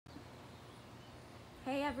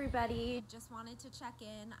Hey everybody, just wanted to check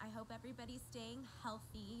in. I hope everybody's staying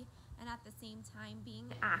healthy and at the same time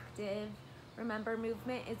being active. Remember,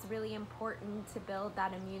 movement is really important to build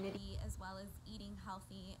that immunity as well as eating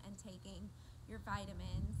healthy and taking your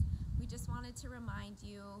vitamins. We just wanted to remind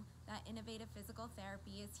you that Innovative Physical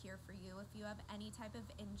Therapy is here for you. If you have any type of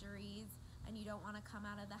injuries and you don't want to come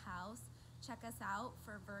out of the house, check us out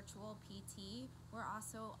for virtual PT. We're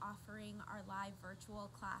also offering our live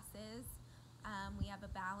virtual classes. We have a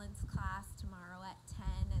balance class tomorrow at 10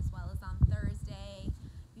 as well as on Thursday.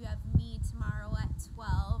 You have me tomorrow at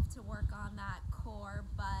 12 to work on that core,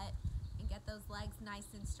 butt, and get those legs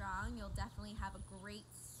nice and strong. You'll definitely have a great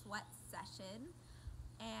sweat session.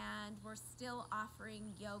 And we're still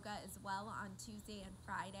offering yoga as well on Tuesday and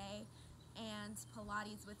Friday, and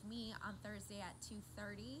Pilates with me on Thursday at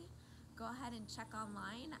 2:30. Go ahead and check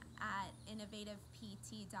online at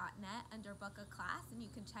innovativept.net under book a class, and you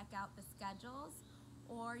can check out the schedules,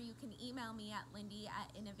 or you can email me at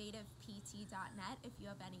lindy@innovativept.net if you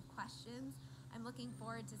have any questions. I'm looking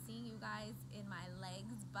forward to seeing you guys in my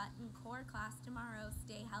legs, butt, and core class tomorrow.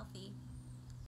 Stay healthy.